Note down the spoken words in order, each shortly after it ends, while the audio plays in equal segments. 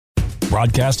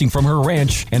Broadcasting from her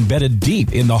ranch embedded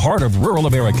deep in the heart of rural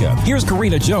America, here's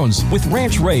Karina Jones with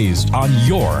Ranch Raised on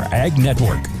your Ag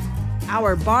Network.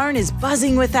 Our barn is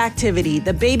buzzing with activity.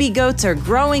 The baby goats are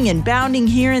growing and bounding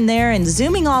here and there and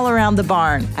zooming all around the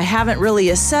barn. I haven't really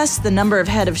assessed the number of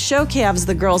head of show calves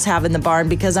the girls have in the barn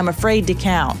because I'm afraid to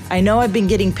count. I know I've been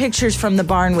getting pictures from the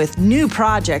barn with new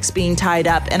projects being tied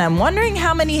up, and I'm wondering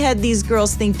how many head these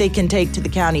girls think they can take to the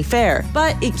county fair.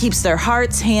 But it keeps their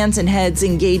hearts, hands, and heads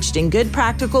engaged in good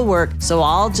practical work, so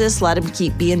I'll just let them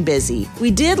keep being busy.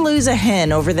 We did lose a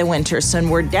hen over the winter, so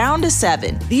we're down to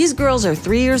 7. These girls are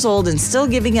 3 years old and still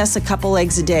giving us a couple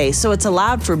eggs a day, so it's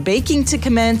allowed for baking to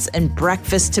commence and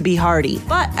breakfast to be hearty.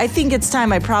 But I think it's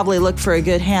time I probably look for a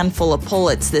good handful of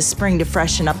pullets this spring to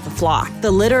freshen up the flock.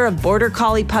 The litter of border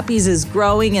collie puppies is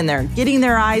growing and they're getting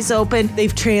their eyes open.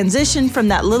 They've transitioned from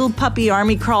that little puppy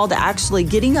army crawl to actually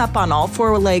getting up on all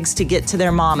 4 legs to get to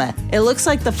their mama. It looks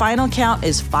like the final count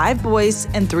is 5 boys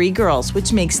and 3 girls,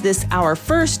 which makes this our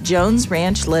first Jones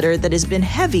Ranch litter that has been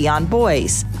heavy on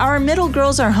boys. Our middle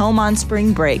girls are home on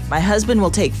spring break. My husband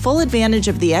will take full advantage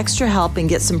of the extra help and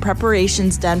get some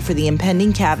preparations done for the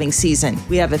impending calving season.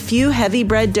 We have a few heavy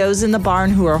bred does in the barn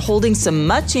who are holding some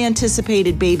much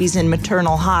anticipated babies in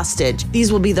maternal hostage.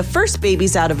 These will be the first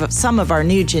babies out of some of our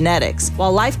new genetics.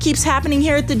 While life keeps happening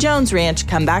here at the Jones Ranch,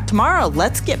 come back tomorrow.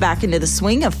 Let's get back into the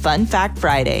swing of Fun Fact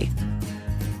Friday.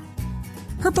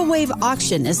 Purple Wave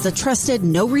Auction is the trusted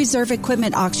no-reserve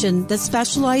equipment auction that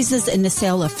specializes in the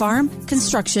sale of farm,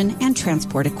 construction, and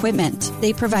transport equipment.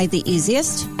 They provide the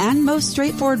easiest and most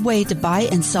straightforward way to buy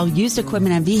and sell used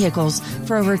equipment and vehicles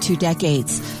for over 2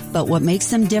 decades. But what makes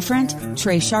them different?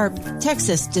 Trey Sharp,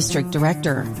 Texas District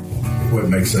Director. What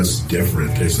makes us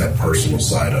different is that personal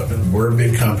side of it. We're a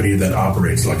big company that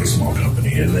operates like a small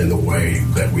company, and in the way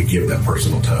that we give that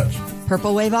personal touch.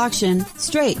 Purple Wave Auction,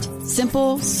 straight,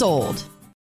 simple, sold.